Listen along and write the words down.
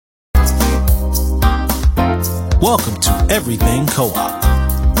Welcome to Everything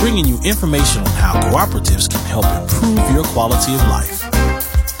Co-op, bringing you information on how cooperatives can help improve your quality of life.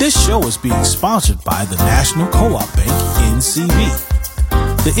 This show is being sponsored by the National Co-op Bank, NCB.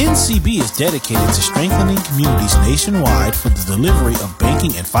 The NCB is dedicated to strengthening communities nationwide for the delivery of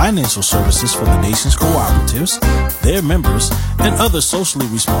banking and financial services for the nation's cooperatives, their members, and other socially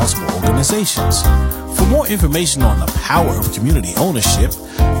responsible organizations. For more information on the power of community ownership,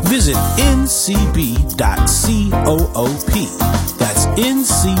 visit ncb.coop. That's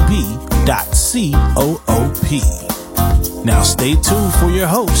ncb.coop. Now stay tuned for your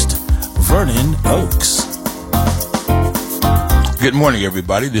host, Vernon Oakes. Good morning,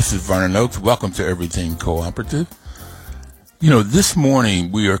 everybody. This is Vernon Oakes. Welcome to Everything Cooperative. This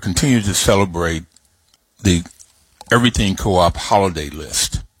morning we are continuing to celebrate the Everything Co-op holiday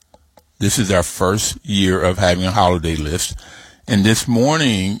list. This is our first year of having a holiday list. And this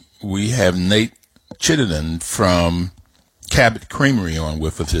morning we have Nate Chittenden from Cabot Creamery on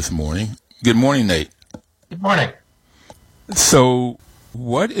with us this morning. Good morning, Nate. Good morning. So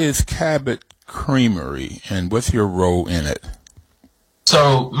what is Cabot Creamery and what's your role in it?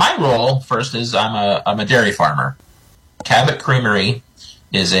 So my role first is I'm a dairy farmer. Cabot Creamery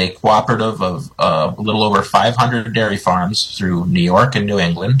is a cooperative of a little over 500 dairy farms through New York and New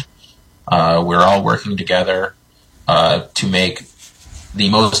England. We're all working together to make the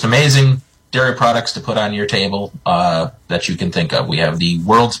most amazing dairy products to put on your table that you can think of. We have the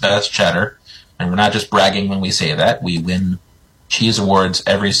world's best cheddar, and we're not just bragging when we say that. We win cheese awards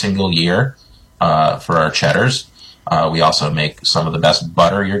every single year for our cheddars. We also make some of the best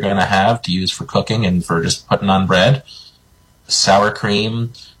butter you're going to have to use for cooking and for just putting on bread. Sour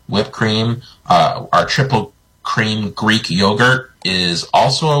cream, whipped cream. Our triple cream Greek yogurt is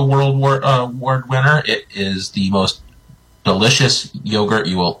also a world award winner. It is the most delicious yogurt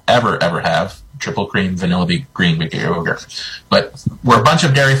you will ever have. Triple cream, vanilla green yogurt. But we're a bunch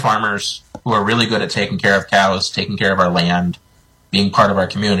of dairy farmers who are really good at taking care of cows, taking care of our land, being part of our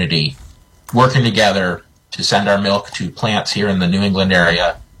community, working together to send our milk to plants here in the New England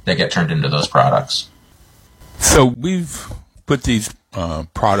area that get turned into those products. So we've put these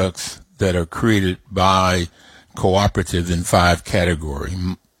products that are created by cooperatives in 5 categories: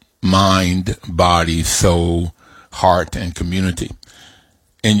 mind, body, soul, heart, and community.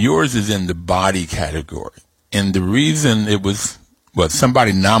 And yours is in the body category. And the reason it was,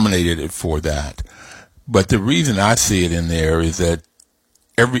 somebody nominated it for that. But the reason I see it in there is that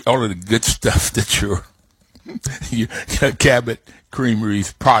all of the good stuff that your Cabot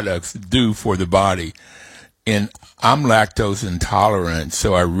Creamery's products do for the body. And I'm lactose intolerant,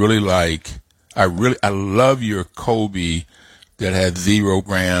 so I love your Kobe that has 0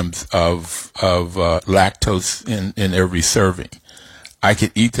 grams of lactose in every serving. I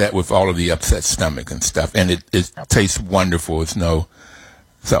could eat that with all of the upset stomach and stuff, and it tastes wonderful. So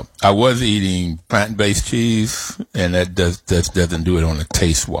I was eating plant-based cheese, and that doesn't do it on a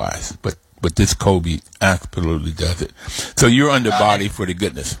taste-wise, but this Kobe absolutely does it. So you're on the body for the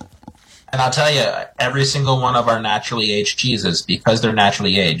goodness. And I'll tell you, every single one of our naturally aged cheeses, because they're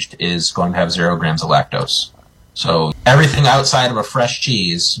naturally aged, is going to have 0 grams of lactose. So everything outside of a fresh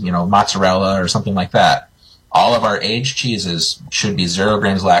cheese, mozzarella or something like that, all of our aged cheeses should be 0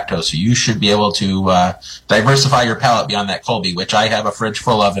 grams lactose. So you should be able to diversify your palate beyond that Colby, which I have a fridge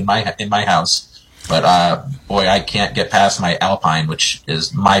full of in my house. But boy, I can't get past my Alpine, which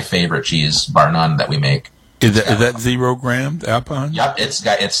is my favorite cheese, bar none, that we make. Is that 0 grams Alpine? Yep, it's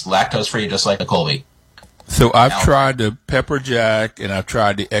lactose free, just like the Colby. So I've tried the Pepper Jack and I've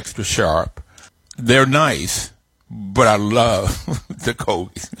tried the Extra Sharp. They're nice, but I love the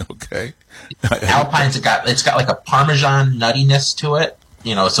Colby. Okay. Alpine's it's got like a Parmesan nuttiness to it,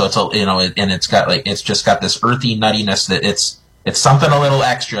 so it's and it's just got this earthy nuttiness that it's something a little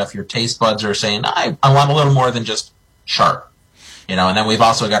extra if your taste buds are saying, I want a little more than just sharp. And then we've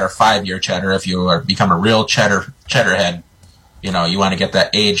also got our 5-year cheddar. If you become a real cheddar head, you want to get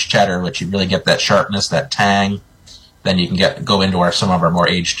that aged cheddar, which you really get that sharpness, that tang. Then you can go into some of our more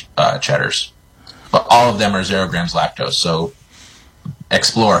aged cheddars. But all of them are 0 grams lactose, so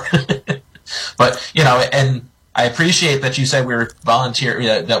explore. But, and I appreciate that you said we were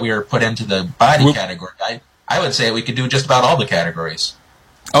that we were put into the body category. I would say we could do just about all the categories.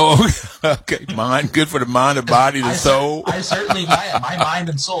 Oh, okay. Mind, good for the mind, the body, the soul. I certainly, my mind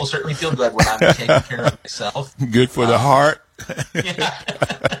and soul certainly feel good when I'm taking care of myself. Good for the heart. Yeah.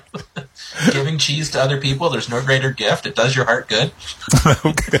 Giving cheese to other people, there's no greater gift. It does your heart good.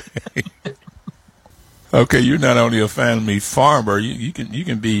 Okay. Okay, you're not only a family farmer, you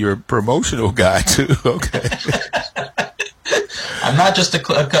can be your promotional guy too. Okay. I'm not just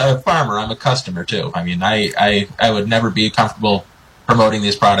a farmer. I'm a customer too. I mean, I would never be comfortable promoting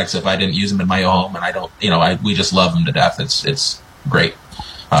these products if I didn't use them in my home, and I don't. We just love them to death. It's great.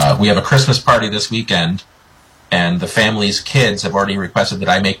 We have a Christmas party this weekend, and the family's kids have already requested that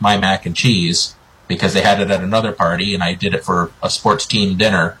I make my mac and cheese because they had it at another party, and I did it for a sports team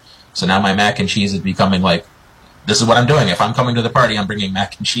dinner. So now my mac and cheese is becoming like, this is what I'm doing. If I'm coming to the party, I'm bringing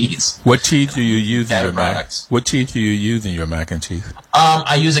mac and cheese. What cheese do you use in your products. What cheese do you use in your mac and cheese?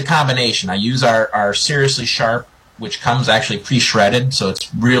 I use a combination. I use our Seriously Sharp, which comes actually pre-shredded, so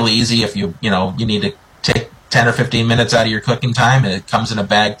it's really easy if you need to take 10 or 15 minutes out of your cooking time, and it comes in a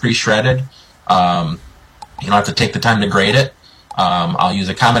bag pre-shredded. You don't have to take the time to grate it. I'll use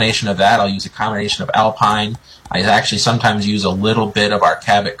a combination of that. I'll use a combination of Alpine. I actually sometimes use a little bit of our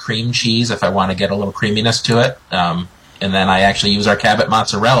Cabot cream cheese if I want to get a little creaminess to it. And then I actually use our Cabot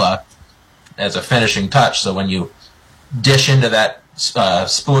mozzarella as a finishing touch. So when you dish into that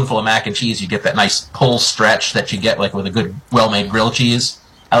spoonful of mac and cheese, you get that nice pull stretch that you get like with a good well-made grilled cheese.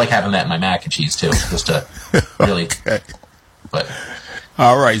 I like having that in my mac and cheese too, just to really. Okay. But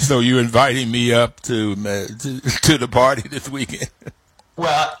all right, so you're inviting me up to the party this weekend.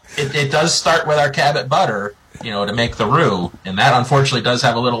 Well, it does start with our Cabot butter, to make the roux, and that unfortunately does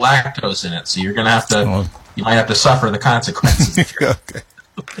have a little lactose in it. So you're gonna have to, you might have to suffer the consequences. Okay.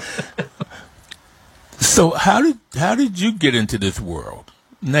 So how did you get into this world,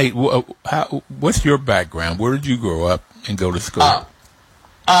 Nate? What's your background? Where did you grow up and go to school?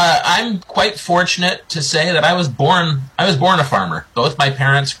 I'm quite fortunate to say that I was born a farmer. Both my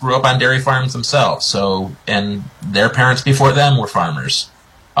parents grew up on dairy farms themselves. So, and their parents before them were farmers.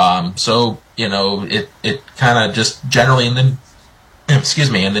 It kind of just generally in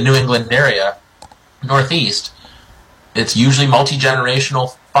the New England area, Northeast, it's usually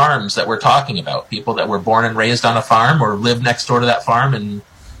multi-generational farms that we're talking about. People that were born and raised on a farm or lived next door to that farm and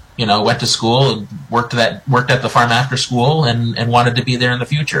went to school and worked at the farm after school and wanted to be there in the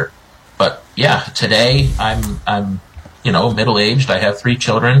future. But yeah, today I'm middle-aged. I have 3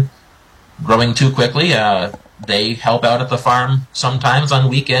 children growing too quickly. They help out at the farm sometimes on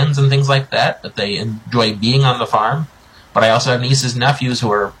weekends and things like that, but they enjoy being on the farm. But I also have nieces and nephews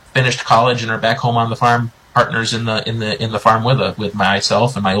who are finished college and are back home on the farm, partners in the farm with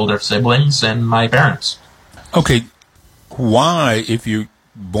myself and my older siblings and my parents. Okay, why, if you're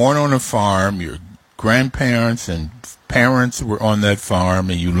born on a farm, your grandparents and parents were on that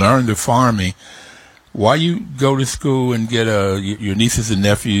farm, and you learned the farming, why you go to school and get your nieces and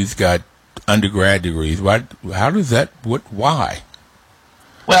nephews got undergrad degrees? Why? How does that? Why?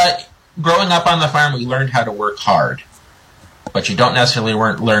 Well, growing up on the farm, we learned how to work hard, but you don't necessarily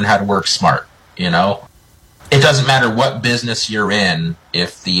learn how to work smart. It doesn't matter what business you're in.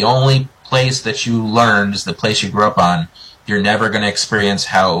 If the only place that you learned is the place you grew up on, you're never going to experience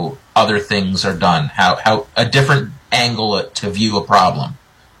how other things are done, how a different angle to view a problem.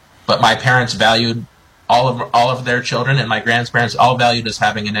 But my parents valued all of their children, and my grandparents all valued us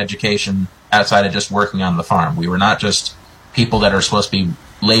having an education outside of just working on the farm. We were not just people that are supposed to be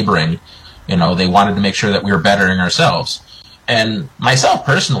laboring. They wanted to make sure that we were bettering ourselves. And myself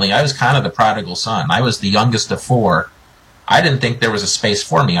personally, I was kind of the prodigal son. I was the youngest of 4. I didn't think there was a space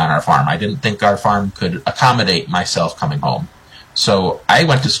for me on our farm. I didn't think our farm could accommodate myself coming home. So I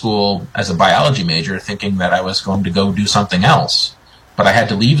went to school as a biology major thinking that I was going to go do something else. But I had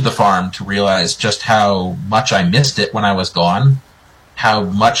to leave the farm to realize just how much I missed it when I was gone, how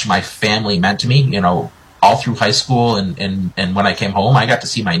much my family meant to me, all through high school. And when I came home, I got to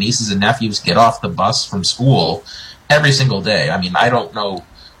see my nieces and nephews get off the bus from school every single day. I mean, I don't know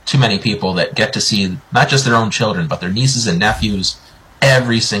too many people that get to see not just their own children, but their nieces and nephews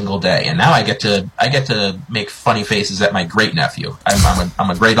every single day. And now I get to make funny faces at my great nephew. I'm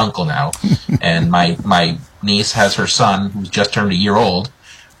a great uncle now, and my niece has her son who's just turned a year old.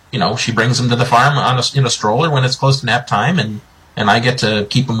 She brings him to the farm in a stroller when it's close to nap time, and I get to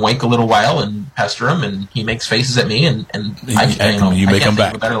keep him awake a little while and pester him, and he makes faces at me, and I can't think of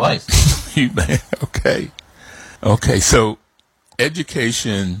a better life. Okay. So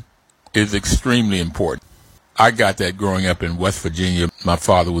education is extremely important. I got that growing up in West Virginia. My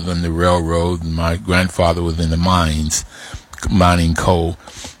father was in the railroad, and my grandfather was in the mines, mining coal.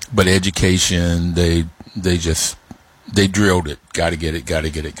 But education, they drilled it. Got to get it.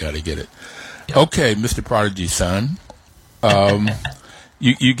 Yep. Okay, Mr. Prodigy son.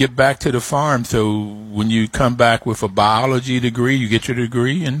 You get back to the farm. So when you come back with a biology degree, you get your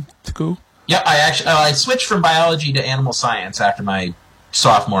degree in school? Yeah, I switched from biology to animal science after my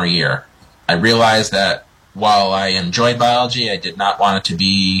sophomore year. I realized that while I enjoyed biology, I did not want it to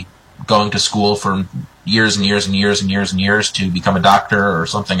be going to school for years and years and years and years and years to become a doctor or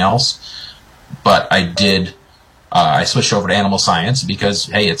something else. But I switched over to animal science because,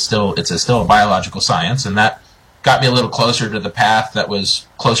 hey, it's still a biological science, and that got me a little closer to the path that was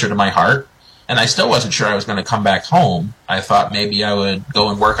closer to my heart. And I still wasn't sure I was going to come back home. I thought maybe I would go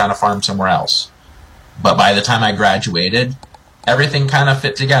and work on a farm somewhere else. But by the time I graduated, everything kind of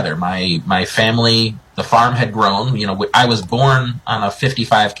fit together. My family, the farm had grown. I was born on a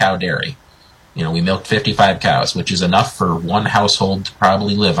 55 cow dairy. We milked 55 cows, which is enough for one household to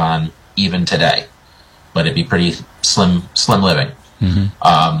probably live on even today. But it'd be pretty slim living.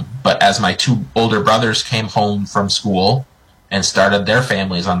 Mm-hmm. But as my two older brothers came home from school and started their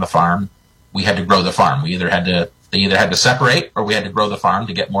families on the farm, we had to grow the farm. They either had to separate, or we had to grow the farm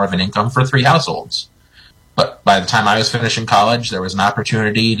to get more of an income for 3 households. But by the time I was finishing college, there was an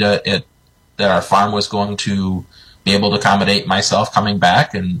opportunity that our farm was going to be able to accommodate myself coming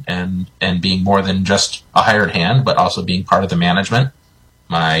back and being more than just a hired hand, but also being part of the management.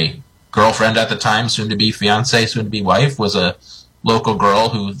 My girlfriend at the time, soon-to-be fiance, soon-to-be wife, was a local girl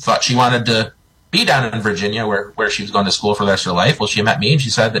who thought she wanted to be down in Virginia where she was going to school for the rest of her life. Well, she met me and she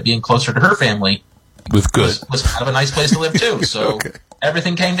said that being closer to her family was kind of a nice place to live too. So okay.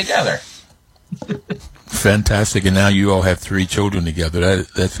 Everything came together. Fantastic. And now you all have 3 children together.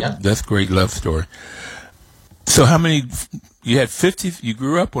 That's a great love story. So how many, you had 50, you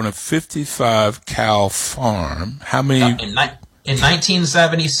grew up on a 55 cow farm. How many? In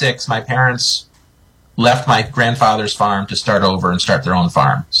 1976, my parents left my grandfather's farm to start over and start their own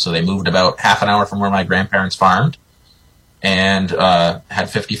farm. So they moved about half an hour from where my grandparents farmed and had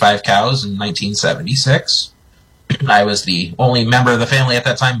 55 cows in 1976. I was the only member of the family at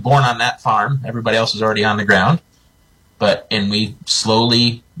that time born on that farm. Everybody else was already on the ground. And we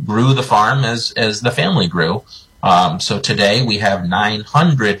slowly grew the farm as the family grew. So today we have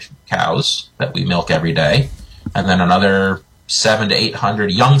 900 cows that we milk every day, and then another 700 to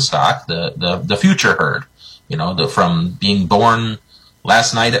 800 young stock, the future herd. From being born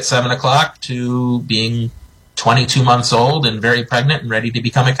last night at 7 o'clock to being 22 months old and very pregnant and ready to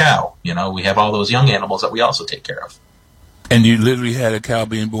become a cow. We have all those young animals that we also take care of. And you literally had a cow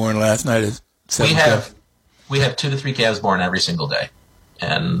being born last night at 7 o'clock? We have 2 to 3 calves born every single day.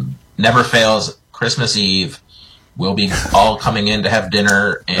 And never fails, Christmas Eve, we'll be all coming in to have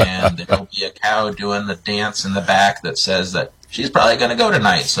dinner, and there'll be a cow doing the dance in the back that says that she's probably going to go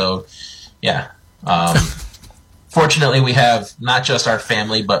tonight. So, yeah. Fortunately, we have not just our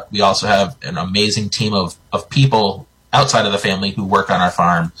family, but we also have an amazing team of people outside of the family who work on our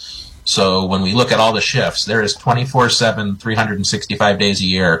farm. So when we look at all the shifts, there is 24/7, 365 days a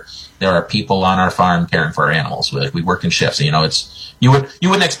year, there are people on our farm caring for our animals. We work in shifts. You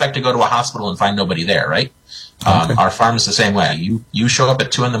wouldn't expect to go to a hospital and find nobody there, right? Okay. Our farm is the same way. You show up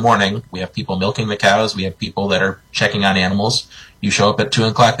at 2 a.m, we have people milking the cows, we have people that are checking on animals. You show up at 2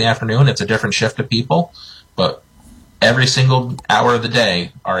 o'clock in the afternoon, it's a different shift of people, but every single hour of the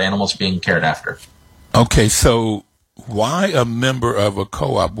day, our animals are being cared after. Okay, so why a member of a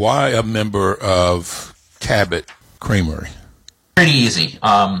co-op? Why a member of Cabot Creamery? Pretty easy.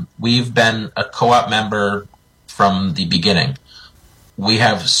 We've been a co-op member from the beginning. We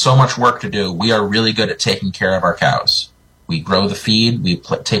have so much work to do. We are really good at taking care of our cows. We grow the feed, we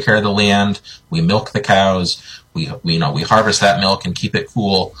take care of the land, we milk the cows, we harvest that milk and keep it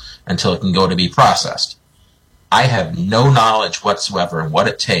cool until it can go to be processed. I have no knowledge whatsoever in what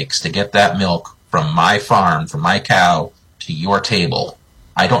it takes to get that milk from my farm, from my cow, to your table.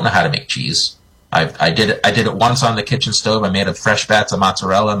 I don't know how to make cheese. I did it once on the kitchen stove. I made a fresh batch of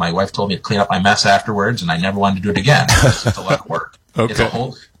mozzarella. My wife told me to clean up my mess afterwards, and I never wanted to do it again. It's a lot of work. Okay.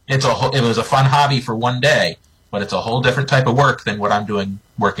 It was a fun hobby for one day, but it's a whole different type of work than what I'm doing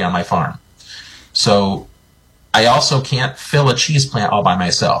working on my farm. So I also can't fill a cheese plant all by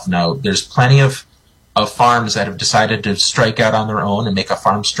myself. Now, there's plenty of farms that have decided to strike out on their own and make a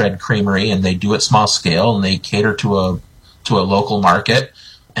farm-spread creamery, and they do it small scale, and they cater to a local market,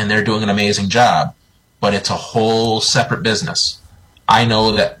 and they're doing an amazing job. But it's a whole separate business. I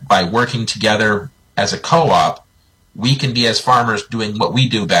know that by working together as a co-op, we can be, as farmers, doing what we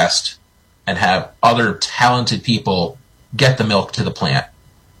do best and have other talented people get the milk to the plant,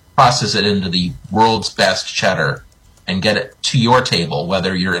 process it into the world's best cheddar, and get it to your table,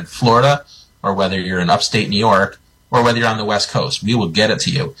 whether you're in Florida or whether you're in upstate New York or whether you're on the West Coast. We will get it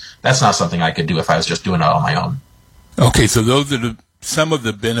to you. That's not something I could do if I was just doing it on my own. Okay, so those are some of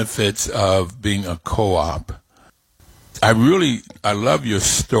the benefits of being a co-op. I love your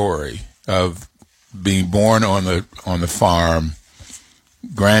story of being born on the farm,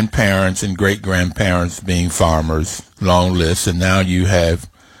 grandparents and great-grandparents being farmers, long list, and now you have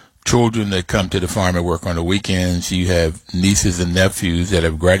children that come to the farm and work on the weekends. You have nieces and nephews that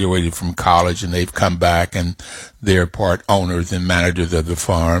have graduated from college and they've come back and they're part owners and managers of the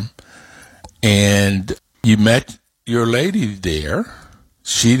farm. And you met your lady there.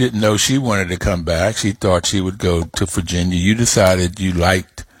 She didn't know she wanted to come back. She thought she would go to Virginia. You decided you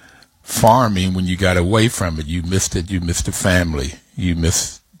liked farming when you got away from it. You missed it. You missed the family. You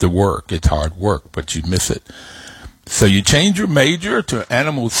missed the work. It's hard work, but you miss it. So you changed your major to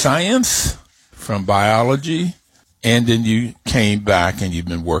animal science from biology, and then you came back and you've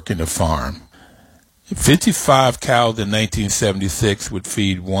been working the farm. 55 cows in 1976 would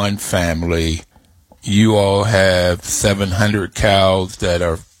feed one family. You all have 700 cows that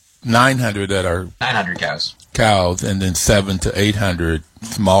are 900 cows, and then 700 to 800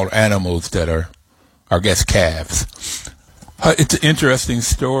 small animals that are, I guess, calves. It's an interesting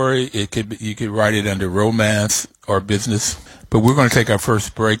story. You could write it under romance or business. But we're going to take our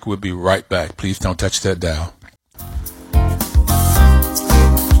first break. We'll be right back. Please don't touch that dial.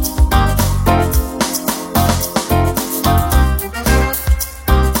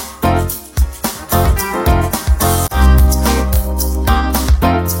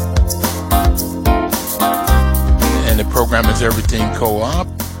 And the program is Everything Co-op.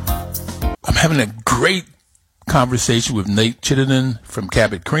 I'm having a great conversation with Nate Chittenden from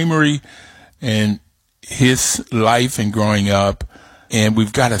Cabot Creamery and his life and growing up, and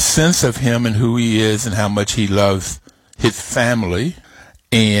we've got a sense of him and who he is and how much he loves his family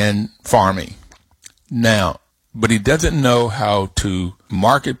and farming. Now, but he doesn't know how to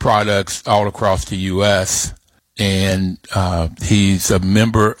market products all across the U.S., and he's a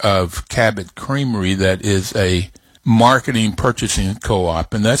member of Cabot Creamery, that is a marketing purchasing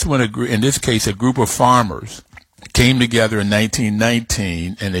co-op, and that's when, in this case, a group of farmers came together in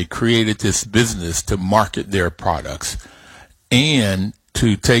 1919, and they created this business to market their products and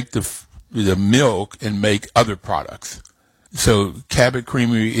to take the milk and make other products. So Cabot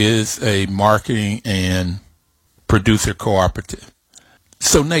Creamery is a marketing and producer cooperative.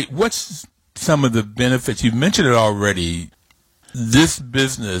 So Nate, what's some of the benefits? You mentioned it already. This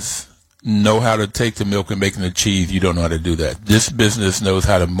business know how to take the milk and making the cheese. You don't know how to do that. This business knows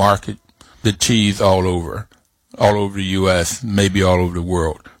how to market the cheese all over the U.S., maybe all over the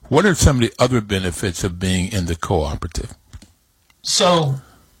world. What are some of the other benefits of being in the cooperative? So,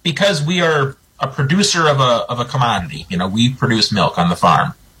 because we are a producer of a commodity, we produce milk on the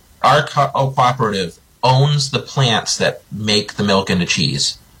farm. Our cooperative owns the plants that make the milk into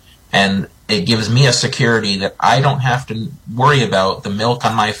cheese. And it gives me a security that I don't have to worry about the milk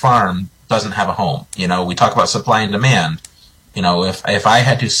on my farm doesn't have a home. We talk about supply and demand. If I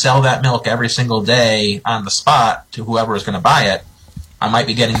had to sell that milk every single day on the spot to whoever is going to buy it, I might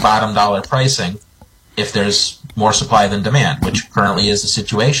be getting bottom dollar pricing if there's more supply than demand, which currently is the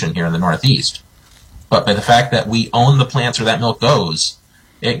situation here in the Northeast. But by the fact that we own the plants where that milk goes,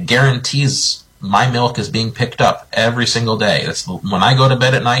 it guarantees my milk is being picked up every single day. When I go to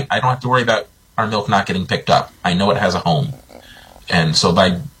bed at night, I don't have to worry about our milk not getting picked up. I know it has a home. And so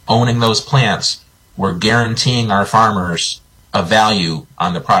by owning those plants, we're guaranteeing our farmers a value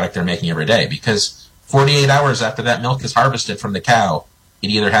on the product they're making every day, because 48 hours after that milk is harvested from the cow, it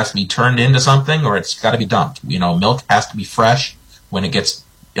either has to be turned into something or it's got to be dumped. Milk has to be fresh when it gets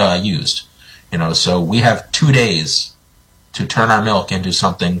used. So we have 2 days to turn our milk into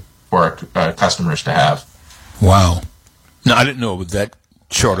something for our customers to have. Wow. No, I didn't know it was that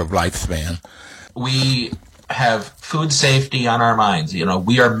short of lifespan. We have food safety on our minds.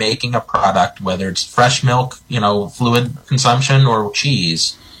 We are making a product, whether it's fresh milk, fluid consumption, or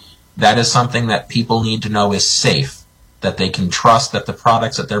cheese. That is something that people need to know is safe, that they can trust that the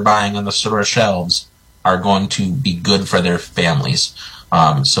products that they're buying on the store shelves are going to be good for their families.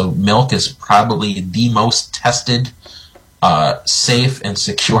 So milk is probably the most tested, safe and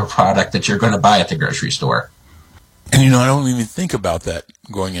secure product that you're going to buy at the grocery store. And I don't even think about that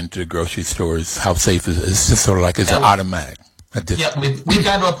going into the grocery stores, how safe it is. It's just sort of like it's an automatic. Yeah, we've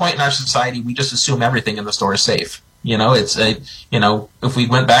gotten to a point in our society, we just assume everything in the store is safe. If we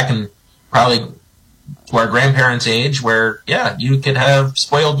went back and probably to our grandparents' age where, you could have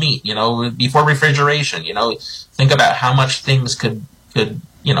spoiled meat, before refrigeration, think about how much things could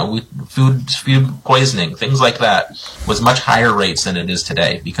food poisoning, things like that was much higher rates than it is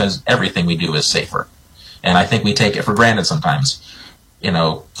today because everything we do is safer. And I think we take it for granted sometimes.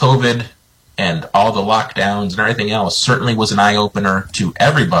 COVID and all the lockdowns and everything else certainly was an eye-opener to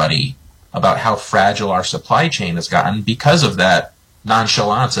everybody about how fragile our supply chain has gotten because of that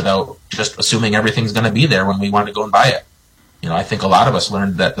nonchalance about just assuming everything's going to be there when we want to go and buy it. I think a lot of us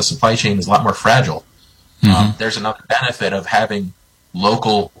learned that the supply chain is a lot more fragile. Mm-hmm. There's another benefit of having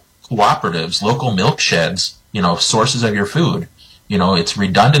local cooperatives, local milk sheds, sources of your food. It's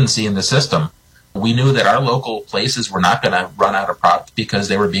redundancy in the system. We knew that our local places were not going to run out of product because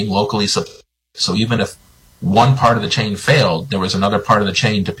they were being locally supplied. So even if one part of the chain failed, there was another part of the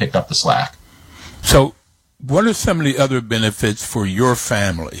chain to pick up the slack. So what are some of the other benefits for your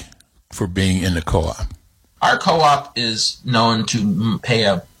family for being in the co-op? Our co-op is known to pay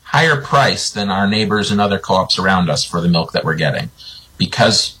a higher price than our neighbors and other co-ops around us for the milk that we're getting,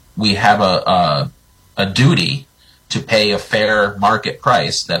 because we have a duty to pay a fair market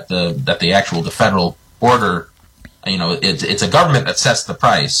price that the federal order, it's a government that sets the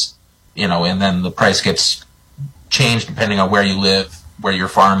price, and then the price gets changed depending on where you live, where your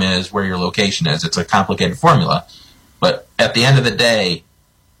farm is, where your location is. It's a complicated formula. But at the end of the day,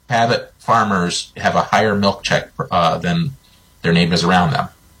 Cabot farmers have a higher milk check than their neighbors around them.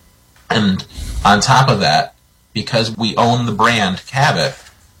 And on top of that, because we own the brand Cabot,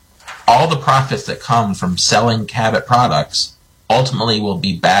 all the profits that come from selling Cabot products ultimately will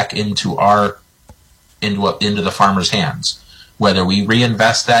be back into the farmer's hands. Whether we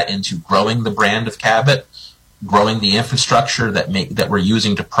reinvest that into growing the brand of Cabot, growing the infrastructure that we're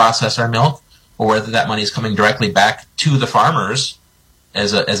using to process our milk, or whether that money is coming directly back to the farmers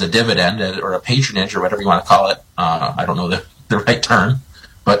as a dividend or a patronage or whatever you want to call it. I don't know the right term,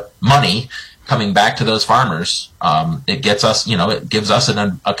 but money coming back to those farmers, it gives us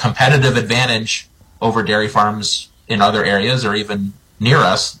a competitive advantage over dairy farms in other areas or even near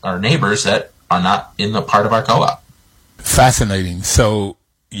us, our neighbors that are not in the part of our co-op. Fascinating. So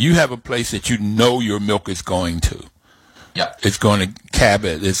you have a place that your milk is going to. Yep. It's going to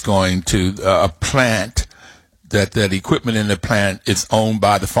Cabot. It's going to a plant that equipment in the plant is owned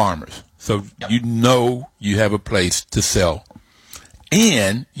by the farmers. So yep. You have a place to sell.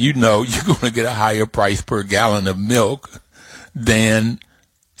 And you're going to get a higher price per gallon of milk than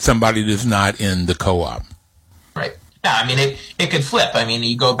somebody that's not in the co-op. Right. Yeah, it could flip.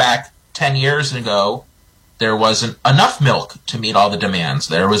 You go back 10 years ago, there wasn't enough milk to meet all the demands.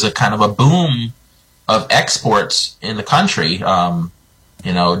 There was a kind of a boom of exports in the country. China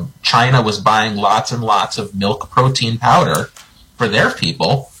was buying lots and lots of milk protein powder for their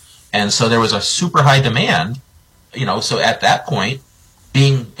people. And so there was a super high demand. So at that point,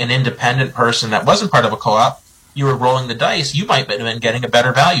 being an independent person that wasn't part of a co-op, you were rolling the dice. You might have been getting a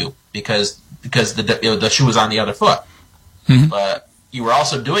better value because the shoe was on the other foot. Mm-hmm. But you were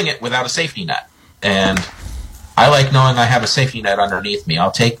also doing it without a safety net. And I like knowing I have a safety net underneath me.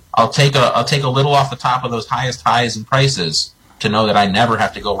 I'll take a little off the top of those highest highs and prices to know that I never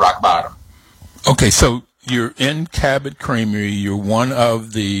have to go rock bottom. Okay, so you're in Cabot Creamery. You're one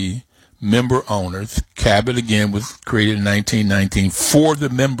of the member owners. Cabot, again, was created in 1919 for the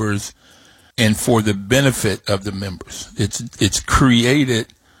members and for the benefit of the members. It's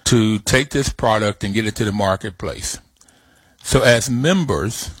created to take this product and get it to the marketplace. So as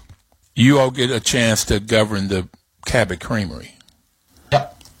members, you all get a chance to govern the Cabot Creamery.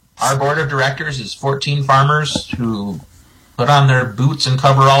 Yep. Our board of directors is 14 farmers who put on their boots and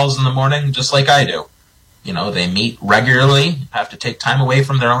coveralls in the morning just like I do. They meet regularly, have to take time away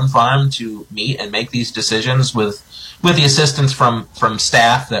from their own farm to meet and make these decisions with the assistance from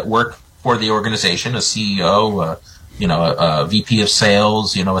staff that work for the organization, a CEO, a VP of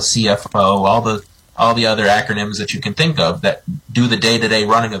sales, a CFO, all the other acronyms that you can think of that do the day-to-day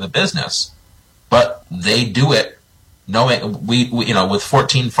running of the business. But they do it knowing we with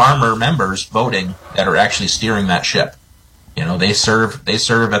 14 farmer members voting that are actually steering that ship. They serve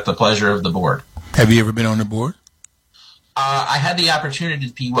at the pleasure of the board. Have you ever been on the board? I had the opportunity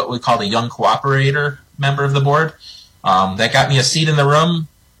to be what we call a young cooperator member of the board. That got me a seat in the room,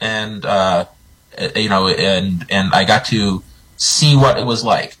 and and I got to see what it was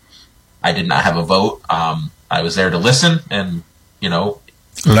like. I did not have a vote. I was there to listen and learn.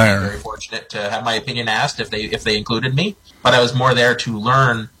 Very fortunate to have my opinion asked if they included me. But I was more there to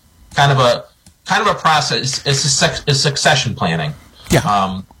learn kind of a process. It's succession planning.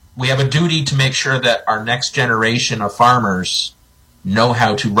 Yeah. We have a duty to make sure that our next generation of farmers know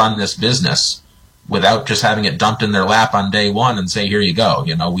how to run this business without just having it dumped in their lap on day one and say, here you go.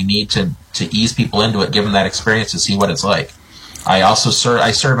 We need to ease people into it, give them that experience to see what it's like. I also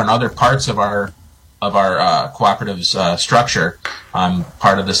serve in other parts of our cooperative's structure. I'm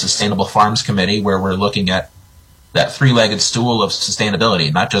part of the Sustainable Farms Committee, where we're looking at that three-legged stool of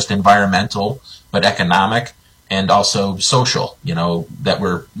sustainability, not just environmental, but economic and also social. That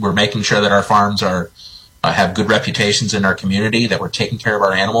we're making sure that our farms have good reputations in our community, that we're taking care of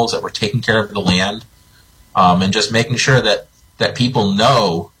our animals, that we're taking care of the land, and just making sure that people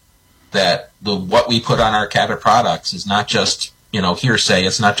know that what we put on our Cabot products is not just hearsay.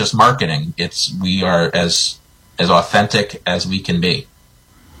 It's not just marketing. We are as authentic as we can be.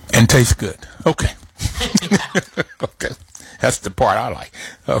 And taste good. Okay. Okay. That's the part I like.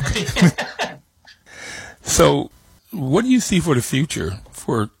 Okay. So, what do you see for the future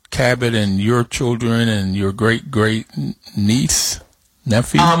for Cabot and your children and your great niece,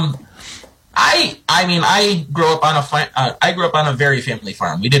 nephew? I grew up on a very family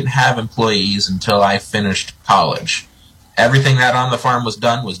farm. We didn't have employees until I finished college. Everything that on the farm was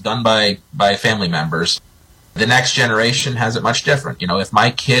done by family members. The next generation has it much different. If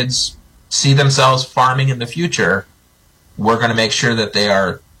my kids see themselves farming in the future, we're going to make sure that they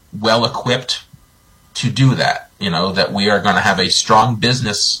are well equipped to do that. That we are going to have a strong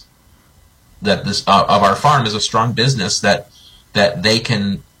business, that this of our farm is a strong business that they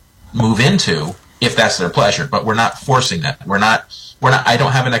can move into if that's their pleasure. But we're not forcing that. I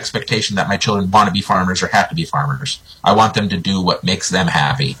don't have an expectation that my children want to be farmers or have to be farmers. I want them to do what makes them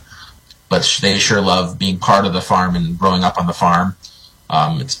happy. But they sure love being part of the farm and growing up on the farm.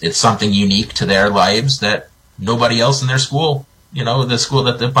 It's something unique to their lives that nobody else in their school,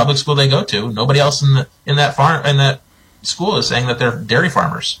 the public school they go to, nobody else in that school is saying that they're dairy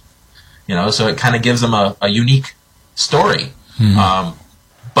farmers. So it kind of gives them a unique story. Mm-hmm.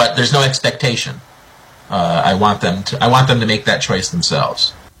 But there's no expectation. I want them to make that choice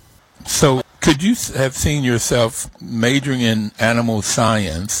themselves. So could you have seen yourself majoring in animal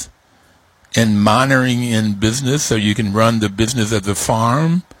science and minoring in business so you can run the business of the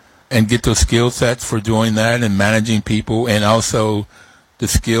farm and get those skill sets for doing that and managing people, and also the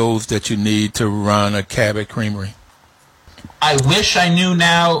skills that you need to run a Cabot Creamery? I wish I knew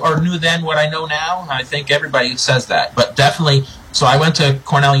then what I know now. I think everybody says that, but definitely. So I went to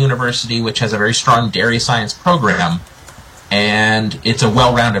Cornell University, which has a very strong dairy science program, and it's a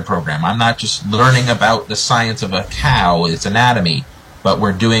well-rounded program. I'm not just learning about the science of a cow, its anatomy, but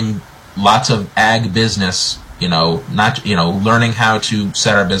we're doing lots of ag business, learning how to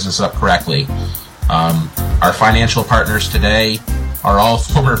set our business up correctly. Our financial partners today are all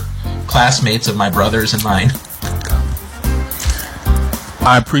former classmates of my brothers and mine.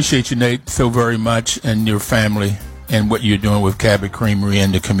 I appreciate you, Nate, so very much, and your family and what you're doing with Cabot Creamery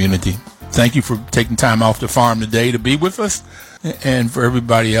and the community. Thank you for taking time off the farm today to be with us. And for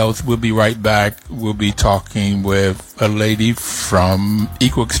everybody else, we'll be right back. We'll be talking with a lady from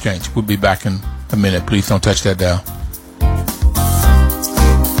Equal Exchange. We'll be back in a minute. Please don't touch that dial.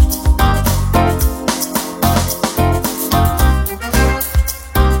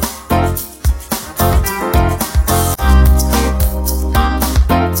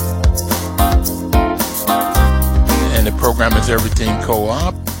 And the program is Everything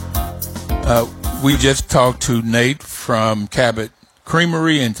Co-op. We just talked to Nate from Cabot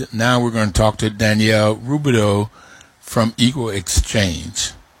Creamery, and now we're going to talk to Danielle Robidoux from Equal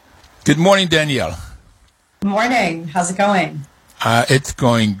Exchange. Good morning, Danielle. Good morning. How's it going? It's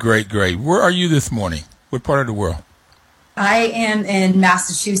going great. Where are you this morning? What part of the world? I am in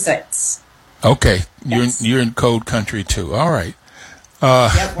Massachusetts. Okay. Yes. You're in cold country, too. All right.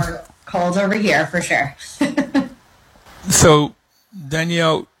 Yep, we're cold over here for sure. So,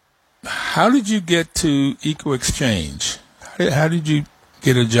 Danielle, how did you get to Equal Exchange? How did you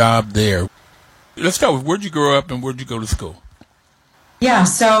get a job there? Let's start with, where'd you grow up and where'd you go to school? Yeah,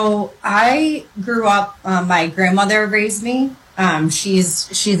 so I grew up, my grandmother raised me.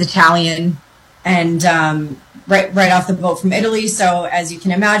 She's Italian and right off the boat from Italy. So as you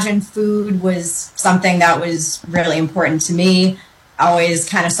can imagine, food was something that was really important to me. I always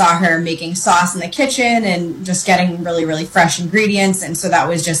kind of saw her making sauce in the kitchen and just getting really, really fresh ingredients. And so that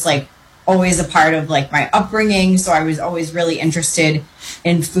was just like always a part of like my upbringing. So I was always really interested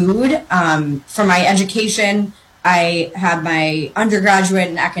in food. For my education, I had my undergraduate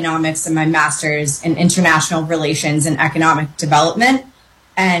in economics and my master's in international relations and economic development.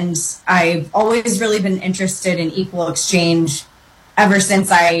 And I've always really been interested in Equal Exchange ever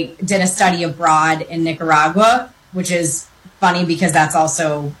since I did a study abroad in Nicaragua, which is funny because that's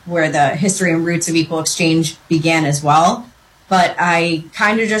also where the history and roots of Equal Exchange began as well. But I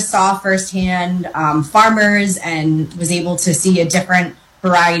kind of just saw firsthand farmers and was able to see a different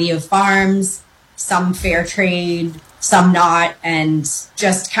variety of farms, some fair trade, some not, and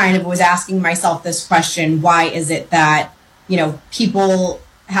just kind of was asking myself this question: why is it that, people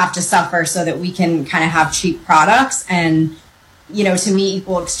have to suffer so that we can kind of have cheap products? And, to me,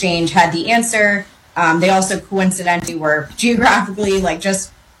 Equal Exchange had the answer. They also coincidentally were geographically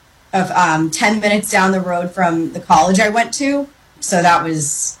just of 10 minutes down the road from the college I went to. So that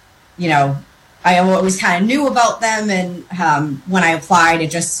was, I always kind of knew about them. And when I applied,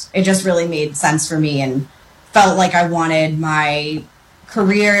 it just really made sense for me. And felt like I wanted my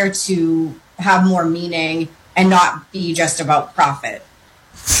career to have more meaning and not be just about profit.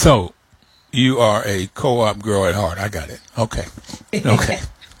 So you are a co-op girl at heart. I got it. Okay. Okay.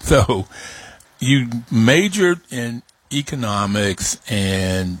 So you majored in economics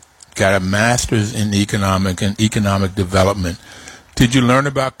and got a master's in economic and economic development. Did you learn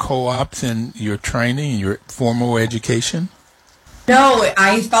about co-ops in your training, your formal education? No,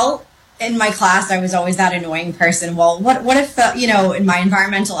 I felt in my class I was always that annoying person. Well, what if, in my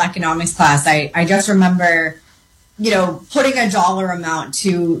environmental economics class, I just remember, putting a dollar amount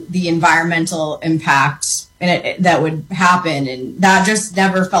to the environmental impact that would happen. And that just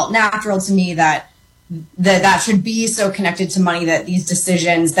never felt natural to me that should be so connected to money, that these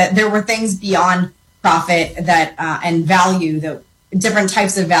decisions, that there were things beyond profit that and value, that different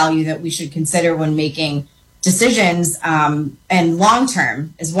types of value that we should consider when making decisions, and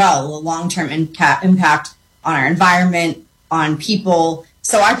long-term as well, a long-term impact on our environment, on people.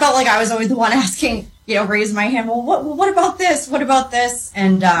 So I felt like I was always the one asking, raise my hand. Well, what about this? What about this?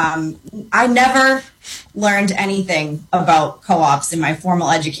 And I never learned anything about co-ops in my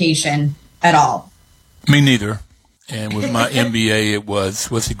formal education at all. Me neither. And with my MBA, it was,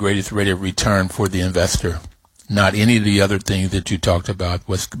 what's the greatest rate of return for the investor? Not any of the other things that you talked about.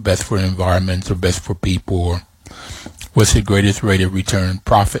 What's best for the environment or best for people? Or what's the greatest rate of return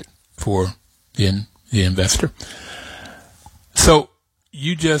profit for the investor? So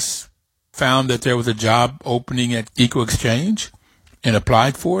you just found that there was a job opening at Eco Exchange and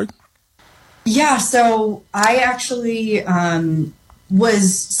applied for it? Yeah, so I actually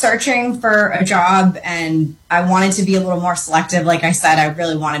was searching for a job, and I wanted to be a little more selective. Like I said, I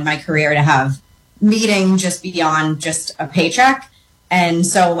really wanted my career to have meaning just beyond just a paycheck. And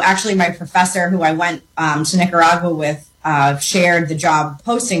so actually my professor, who I went to Nicaragua with, shared the job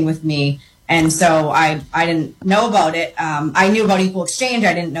posting with me. And so I didn't know about it. I knew about Equal Exchange.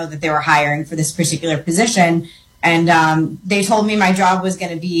 I didn't know that they were hiring for this particular position. And they told me my job was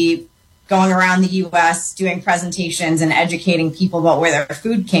going to be going around the U.S., doing presentations and educating people about where their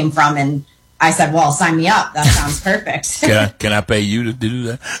food came from. And I said, well, sign me up. That sounds perfect. Can I pay you to do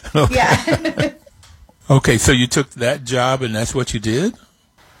that? Okay. Yeah. Okay, so you took that job and that's what you did?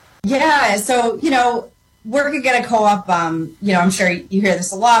 Yeah, so, working at a co-op, I'm sure you hear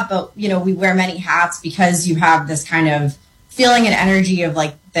this a lot, but, we wear many hats because you have this kind of feeling and energy of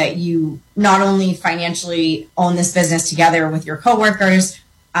like that you not only financially own this business together with your coworkers,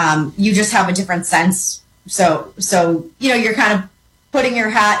 you just have a different sense. So you're kind of putting your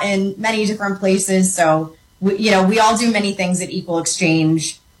hat in many different places. So, we all do many things at Equal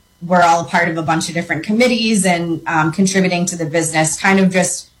Exchange. We're all a part of a bunch of different committees and contributing to the business, kind of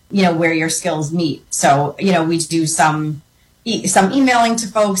just, where your skills meet. So, we do some emailing to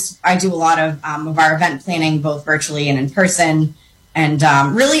folks. I do a lot of our event planning, both virtually and in person, and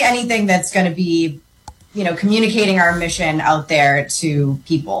really anything that's going to be, communicating our mission out there to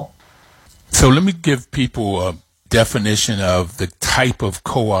people. So let me give people a definition of the type of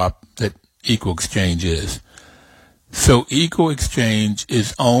co-op that Equal Exchange is. So Equal Exchange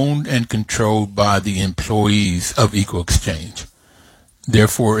is owned and controlled by the employees of Equal Exchange.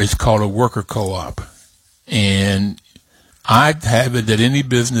 Therefore, it's called a worker co-op. And I have it that any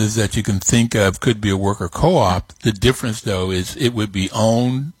business that you can think of could be a worker co-op. The difference, though, is it would be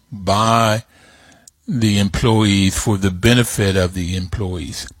owned by the employees for the benefit of the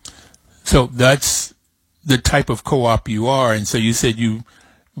employees. So that's the type of co-op you are. And so you said you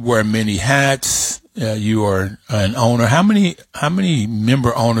wear many hats. You are an owner. How many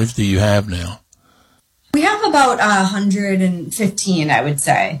member owners do you have now? We have about 115, I would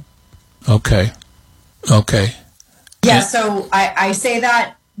say. Okay. Yeah, so I say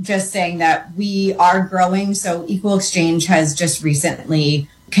that just saying that we are growing. So Equal Exchange has just recently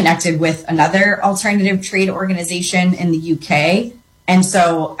connected with another alternative trade organization in the UK. And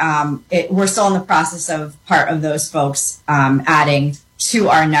so we're still in the process of part of those folks adding to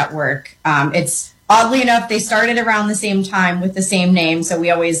our network. It's oddly enough, they started around the same time with the same name. So we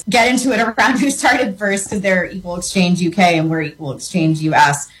always get into it around who started first because they're Equal Exchange UK and we're Equal Exchange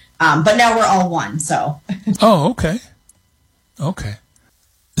US. But now we're all one. So. Oh, okay. Okay.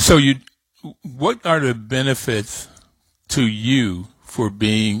 So what are the benefits to you for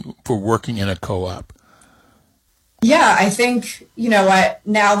working in a co-op? Yeah, I think,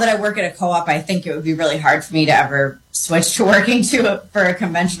 now that I work at a co-op, I think it would be really hard for me to ever switch to working for a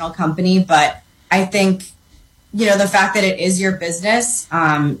conventional company. But I think, the fact that it is your business.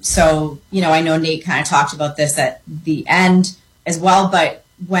 So, I know Nate kind of talked about this at the end as well, but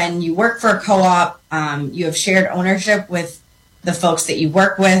when you work for a co-op, you have shared ownership with the folks that you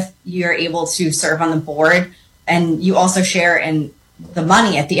work with. You're able to serve on the board, and you also share in the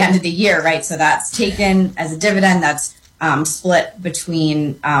money at the end of the year, right? So that's taken as a dividend, that's split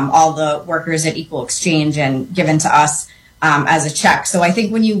between all the workers at Equal Exchange and given to us as a check. So I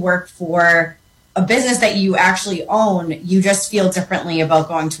think when you work for a business that you actually own, you just feel differently about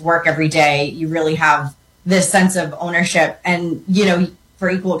going to work every day. You really have this sense of ownership. And, you know, for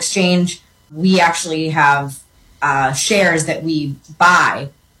Equal Exchange, we actually have shares that we buy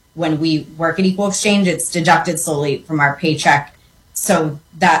when we work at Equal Exchange. It's deducted solely from our paycheck. So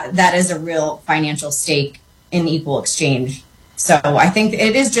that is a real financial stake in Equal Exchange. So I think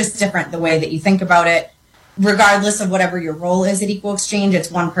it is just different the way that you think about it. Regardless of whatever your role is at Equal Exchange, it's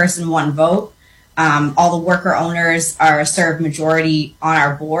one person, one vote. All the worker owners are served majority on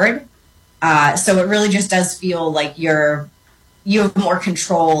our board. So it really just does feel like you have more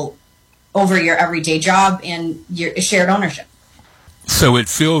control over your everyday job and your shared ownership. So it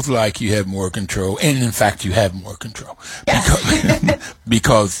feels like you have more control, and in fact you have more control. Yes.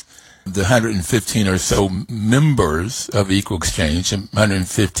 Because the 115 or so members of Equal Exchange and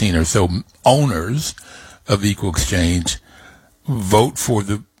 115 or so owners of Equal Exchange vote for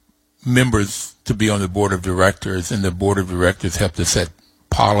the members to be on the board of directors, and the board of directors have to set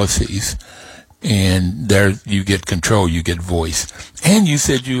policies, and there you get control, you get voice. And you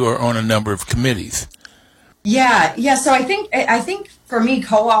said you are on a number of committees. Yeah. So I think for me,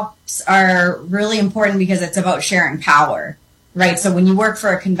 co-ops are really important because it's about sharing power, right? So when you work for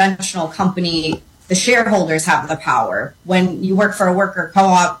a conventional company, the shareholders have the power. When you work for a worker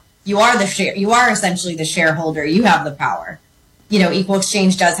co-op, you are essentially the shareholder. You have the power. You know, Equal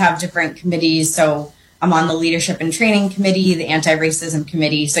Exchange does have different committees. So I'm on the leadership and training committee, the anti-racism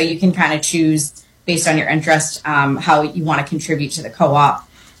committee. So you can kind of choose based on your interest how you want to contribute to the co-op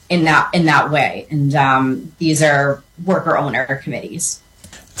in that way. And these are worker owner committees.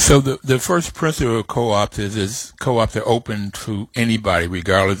 So the first principle of co-ops is co-ops are open to anybody,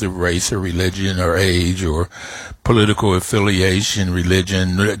 regardless of race or religion or age or political affiliation,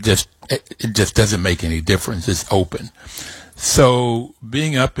 religion. It just doesn't make any difference. It's open. So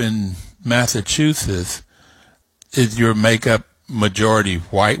being up in Massachusetts, is your makeup majority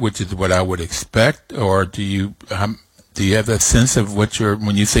white, which is what I would expect, or do you have that sense of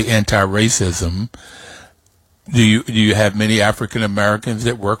when you say anti-racism? Do you have many African Americans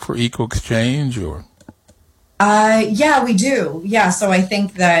that work for Equal Exchange, or? Yeah, we do. Yeah, so I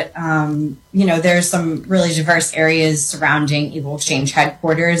think that there's some really diverse areas surrounding Equal Exchange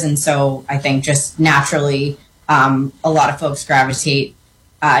headquarters, and so I think just naturally a lot of folks gravitate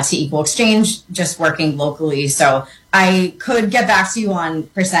to Equal Exchange just working locally. So I could get back to you on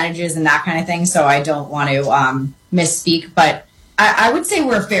percentages and that kind of thing, so I don't want to misspeak, but I would say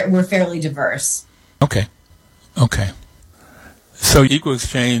we're fairly diverse. Okay. So Equal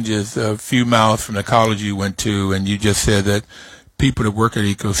Exchange is a few miles from the college you went to, and you just said that people that work at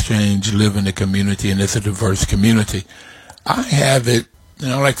Equal Exchange live in the community, and it's a diverse community. I have it,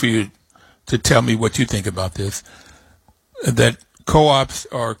 and I'd like for you to tell me what you think about this, that co-ops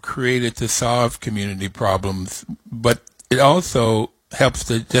are created to solve community problems, but it also helps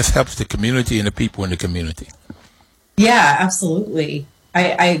the community and the people in the community. Yeah, absolutely.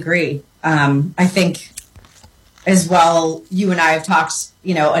 I agree. I think as well, you and I have talked,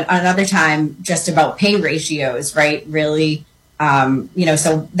 another time just about pay ratios, right? Really,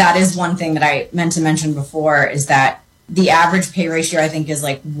 so that is one thing that I meant to mention before, is that the average pay ratio, I think, is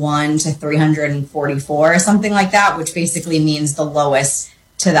like 1 to 344 or something like that, which basically means the lowest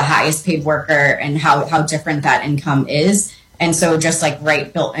to the highest paid worker and how different that income is. And so just like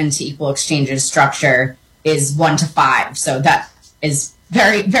built into Equal Exchange's structure is 1 to 5. So that is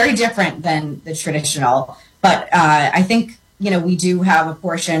very, very different than the traditional. But I think, we do have a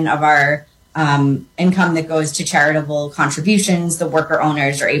portion of our income that goes to charitable contributions. The worker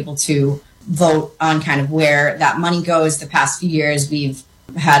owners are able to vote on kind of where that money goes. The past few years, we've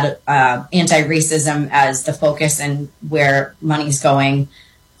had anti-racism as the focus and where money's going.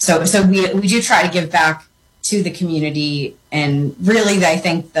 So we do try to give back to the community. And really, I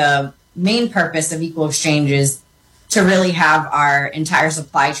think the main purpose of Equal Exchange is to really have our entire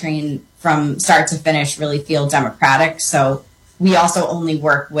supply chain from start to finish really feel democratic. So we also only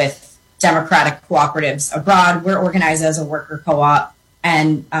work with democratic cooperatives abroad. We're organized as a worker co-op,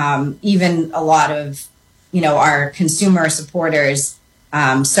 and even a lot of, our consumer supporters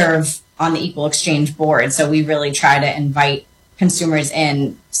serve on the Equal Exchange board. So we really try to invite consumers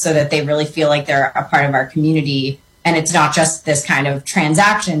in so that they really feel like they're a part of our community. And it's not just this kind of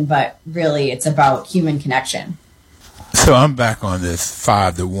transaction, but really it's about human connection. So I'm back on this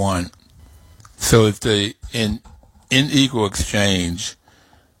 5 to 1. So if in equal exchange,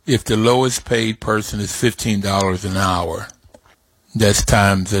 if the lowest paid person is $15 an hour, that's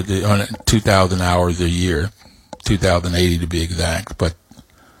times on 2,000 hours a year, 2,080 to be exact, but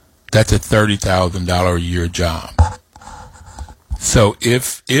that's a $30,000 a year job. So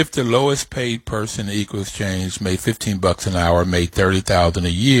if the lowest paid person in equal exchange made $15 an hour, made $30,000 a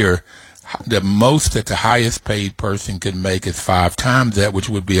year, the most that the highest paid person could make is 5 times that, which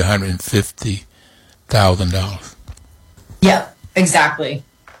would be $150,000. Yep, exactly.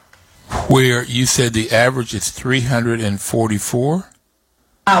 Where you said the average is 344?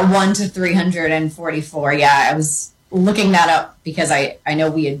 1 to 344. Yeah, I was looking that up because I know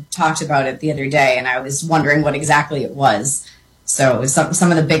we had talked about it the other day, and I was wondering what exactly it was. So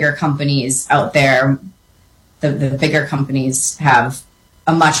some of the bigger companies out there, the bigger companies have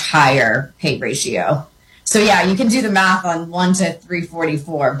a much higher pay ratio. So yeah, you can do the math on 1 to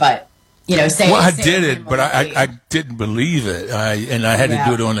 344, but say. Well, I did it, but I didn't believe it. I had to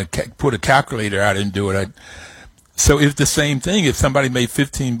do it put a calculator out and do it. So it's the same thing. If somebody made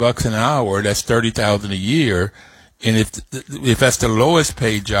 $15 an hour, that's $30,000 a year. And if that's the lowest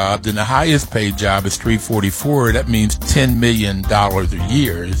paid job, then the highest paid job is $344. That means $10 million a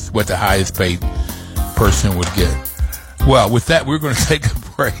year is what the highest paid person would get. Well, with that, we're going to take a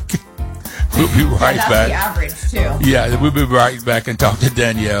break. We'll be right back. That's the average, too. Yeah, we'll be right back and talk to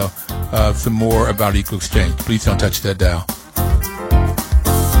Danielle some more about equal exchange. Please don't touch that dial.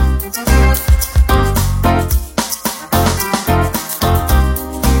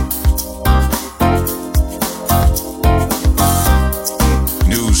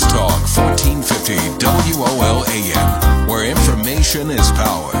 News Talk 1450 WOL AM, where information is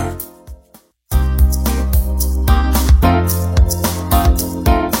power.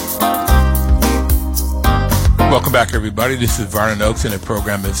 Welcome back, everybody. This is Vernon Oaks, and the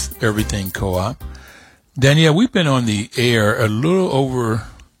program is Everything Co-op. Danielle, we've been on the air a little over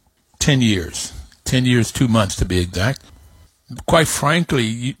 10 years. 10 years, 2 months to be exact. Quite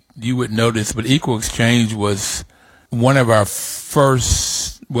frankly, you would notice, but Equal Exchange was one of our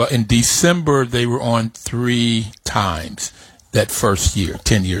first, well, in December, they were on 3 times that first year,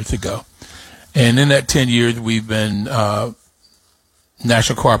 10 years ago. And in that 10 years, we've been,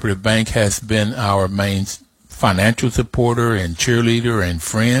 National Cooperative Bank has been our main financial supporter and cheerleader and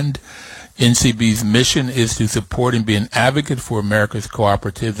friend. NCB's mission is to support and be an advocate for America's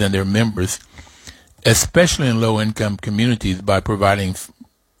cooperatives and their members, especially in low-income communities, by providing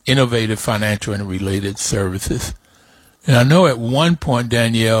innovative financial and related services. And I know at one point,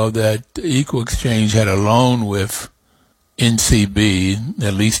 Danielle, that Equal Exchange had a loan with NCB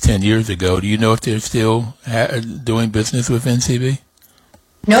at least 10 years ago. Do you know if they're still doing business with NCB?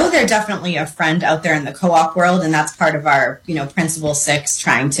 No, they're definitely a friend out there in the co-op world, and that's part of our, Principle 6,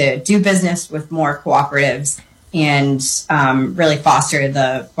 trying to do business with more cooperatives and really foster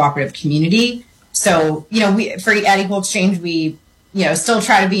the cooperative community. So, at Equal Exchange, we, still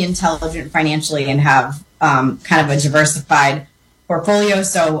try to be intelligent financially and have kind of a diversified portfolio.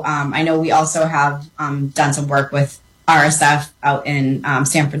 So I know we also have done some work with RSF out in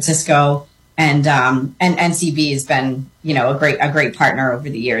San Francisco. And NCB has been, a great partner over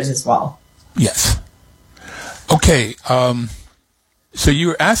the years as well. Yes. Okay. So you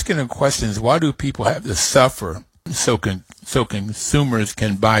were asking the questions, why do people have to suffer so consumers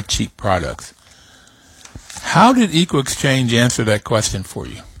can buy cheap products? How did Equal Exchange answer that question for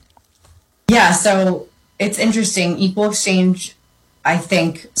you? Yeah, so it's interesting. Equal Exchange, I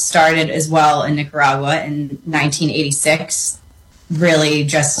think, started as well in Nicaragua in 1986. Really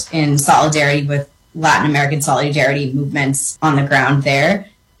just in solidarity with Latin American solidarity movements on the ground there.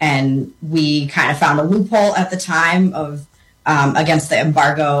 And we kind of found a loophole at the time of against the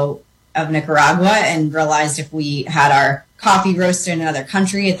embargo of Nicaragua, and realized if we had our coffee roasted in another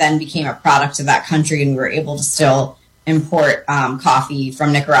country, it then became a product of that country, and we were able to still import coffee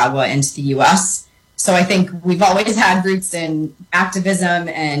from Nicaragua into the U.S. So I think we've always had roots in activism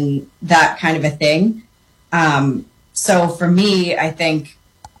and that kind of a thing. So for me, I think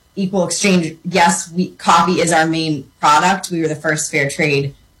Equal Exchange, yes, coffee is our main product. We were the first fair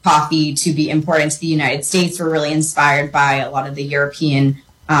trade coffee to be imported into the United States. We're really inspired by a lot of the European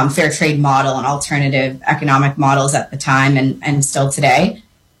fair trade model and alternative economic models at the time and still today.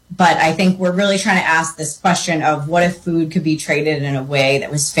 But I think we're really trying to ask this question of what if food could be traded in a way that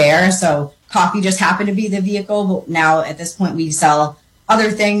was fair? So coffee just happened to be the vehicle, but now at this point we sell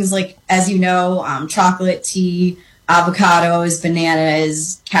other things like, as you know, chocolate, tea, avocados,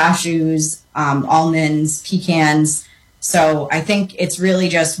 bananas, cashews, almonds, pecans. So I think it's really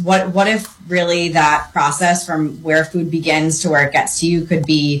just what if really that process from where food begins to where it gets to you could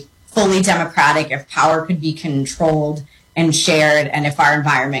be fully democratic, if power could be controlled and shared, and if our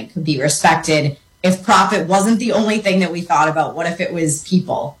environment could be respected, if profit wasn't the only thing that we thought about, what if it was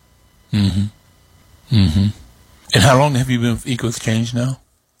people? Mm-hmm. Mm-hmm. And how long have you been with Eco Exchange now?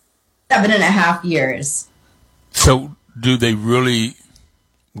 7.5 years. So do they really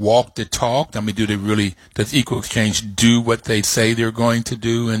walk the talk? I mean, does Eco Exchange do what they say they're going to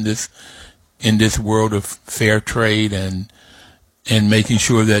do in this world of fair trade and making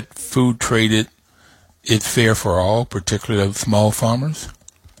sure that food traded is fair for all, particularly of small farmers?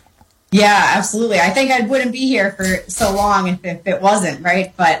 Yeah, absolutely. I think I wouldn't be here for so long if it wasn't,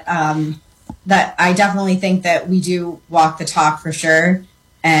 right? But that I definitely think that we do walk the talk for sure.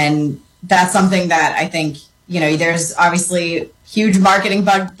 And that's something that I think, there's obviously huge marketing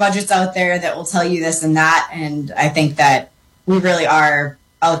budgets out there that will tell you this and that. And I think that we really are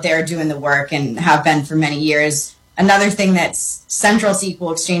out there doing the work and have been for many years. Another thing that's central to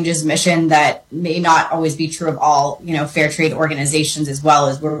Equal Exchange's mission that may not always be true of all, fair trade organizations as well,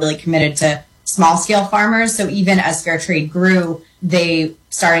 is we're really committed to small scale farmers. So even as fair trade grew, they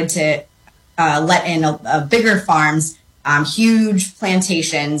started to let in a bigger farms, huge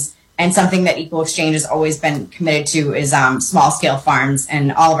plantations. And something that Equal Exchange has always been committed to is small scale farms.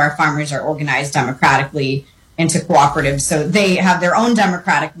 And all of our farmers are organized democratically into cooperatives. So they have their own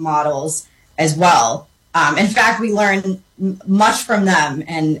democratic models as well. In fact, we learned much from them.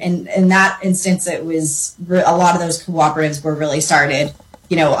 And in that instance, it was a lot of those cooperatives were really started,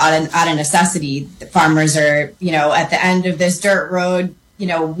 out of necessity. The farmers are, at the end of this dirt road,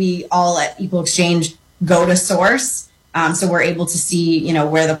 we all at Equal Exchange go to source. So we're able to see,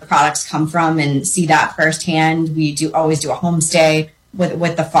 where the products come from and see that firsthand. We always do a homestay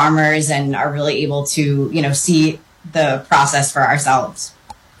with the farmers and are really able to, see the process for ourselves.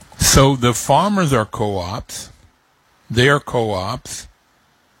 So the farmers are co-ops, they're co-ops,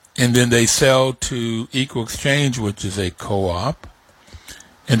 and then they sell to Equal Exchange, which is a co-op,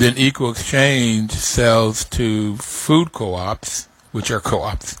 and then Equal Exchange sells to food co-ops, which are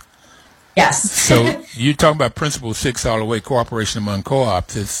co-ops. Yes. So you talk about Principle 6 all the way, cooperation among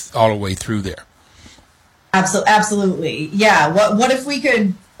co-ops, is all the way through there. Absolutely. Yeah. What if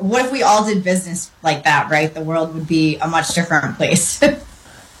we all did business like that, right? The world would be a much different place.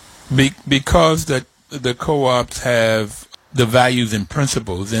 Because the co-ops have the values and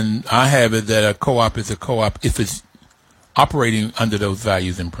principles, and I have it that a co-op is a co-op if it's operating under those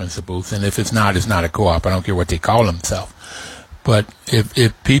values and principles, and if it's not a co-op. I don't care what they call themselves. But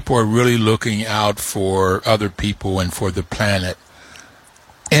if people are really looking out for other people and for the planet,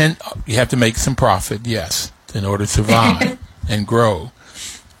 and you have to make some profit, yes, in order to survive and grow,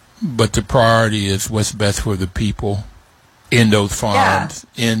 but the priority is what's best for the people in those farms,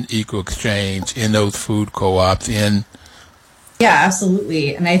 in Equal Exchange, in those food co-ops, Yeah,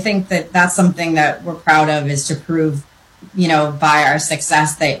 absolutely. And I think that that's something that we're proud of, is to prove, by our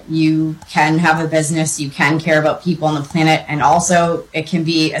success that you can have a business, you can care about people on the planet, and also it can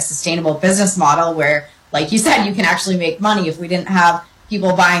be a sustainable business model where, like you said, you can actually make money. If we didn't have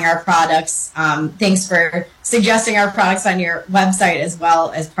people buying our products, thanks for suggesting our products on your website as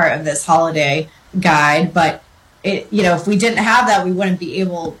well as part of this holiday guide. But if we didn't have that, we wouldn't be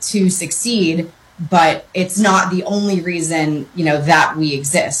able to succeed. But it's not the only reason, that we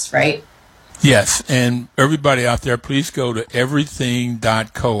exist, right? Yes, and everybody out there, please go to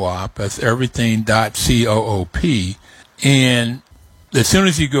everything.coop. That's everything.coop. And as soon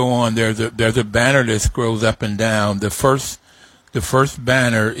as you go on, there's a banner that scrolls up and down. The first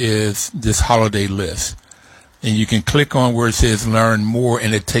banner is this holiday list. And you can click on where it says Learn More,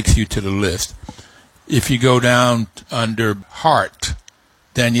 and it takes you to the list. If you go down under Heart,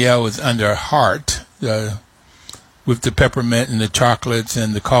 Danielle is under Heart, with the peppermint and the chocolates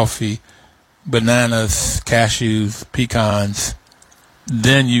and the coffee, bananas, cashews, pecans.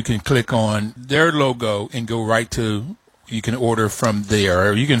 Then you can click on their logo and go right to, you can order from there.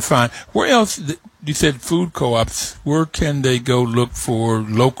 Or you can find, where else, you said food co-ops, where can they go look for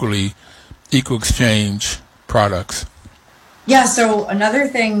locally Equal Exchange products? Yeah, so another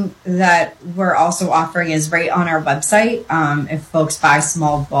thing that we're also offering is right on our website. If folks buy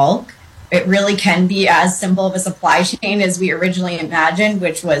small bulk, it really can be as simple of a supply chain as we originally imagined,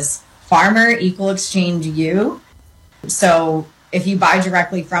 which was Farmer Equal Exchange U. So if you buy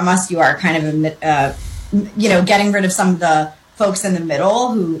directly from us, you are kind of, getting rid of some of the folks in the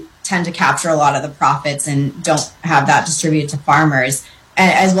middle who tend to capture a lot of the profits and don't have that distributed to farmers,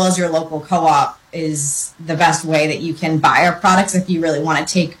 as well as your local co-op is the best way that you can buy our products if you really want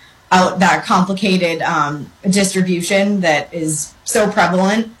to take out that complicated distribution that is so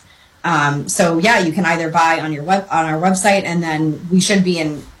prevalent. You can either buy on our website, and then we should be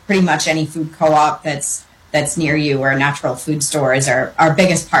in pretty much any food co-op that's near you, or natural food stores are our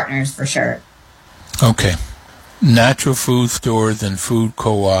biggest partners for sure. Okay. Natural food stores and food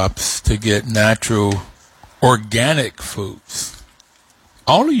co-ops to get natural organic foods.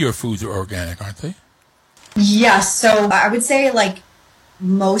 All of your foods are organic, aren't they? Yes. So I would say like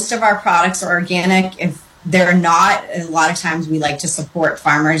most of our products are organic. If they're not, a lot of times we like to support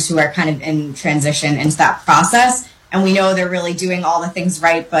farmers who are kind of in transition into that process. And we know they're really doing all the things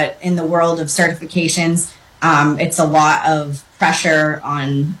right. But in the world of certifications, it's a lot of pressure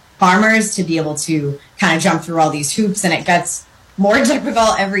on farmers to be able to kind of jump through all these hoops, and it gets more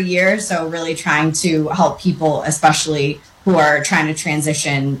difficult every year. So really trying to help people, especially who are trying to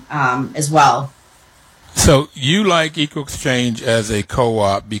transition as well. So you like EcoExchange as a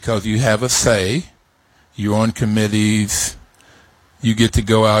co-op because you have a say, you're on committees, you get to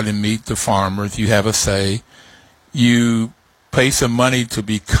go out and meet the farmers, you have a say, you pay some money to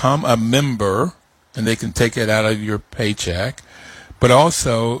become a member, and they can take it out of your paycheck. But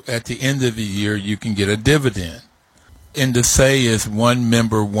also, at the end of the year, you can get a dividend. And the say is one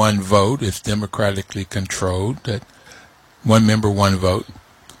member, one vote. It's democratically controlled. That one member, one vote.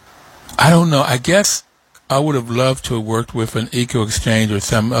 I don't know. I guess I would have loved to have worked with an EcoExchange or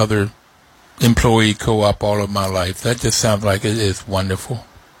some other employee co-op all of my life. That just sounds like it is wonderful.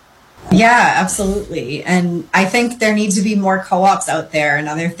 Yeah, absolutely. And I think there needs to be more co-ops out there.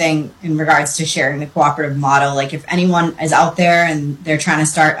 Another thing in regards to sharing the cooperative model, like if anyone is out there and they're trying to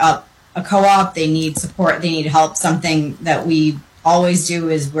start up a co-op, they need support, they need help. Something that we always do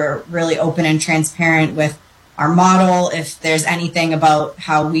is we're really open and transparent with our model. If there's anything about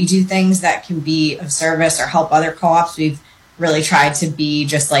how we do things that can be of service or help other co-ops, we've really tried to be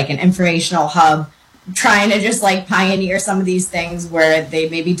just like an informational hub, trying to just like pioneer some of these things where they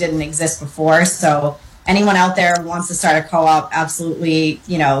maybe didn't exist before. So anyone out there who wants to start a co-op, absolutely,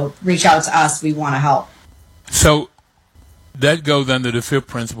 reach out to us. We want to help. So that goes under the fifth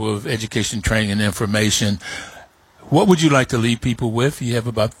principle of education, training, and information. What would you like to leave people with? You have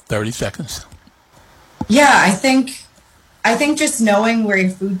about 30 seconds. Yeah, I think just knowing where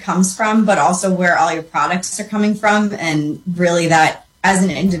your food comes from, but also where all your products are coming from, and really that as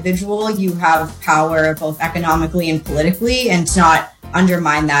an individual, you have power both economically and politically, and to not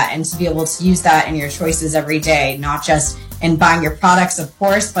undermine that, and to be able to use that in your choices every day, not just in buying your products, of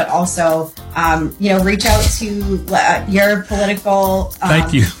course, but also, reach out to your political.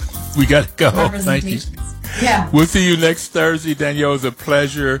 Thank you. We got to go. Thank you. Yeah. We'll see you next Thursday. Danielle, it's a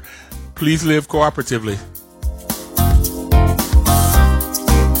pleasure. Please live cooperatively.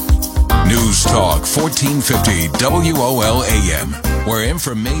 News Talk 1450 WOL AM, where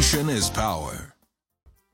information is power.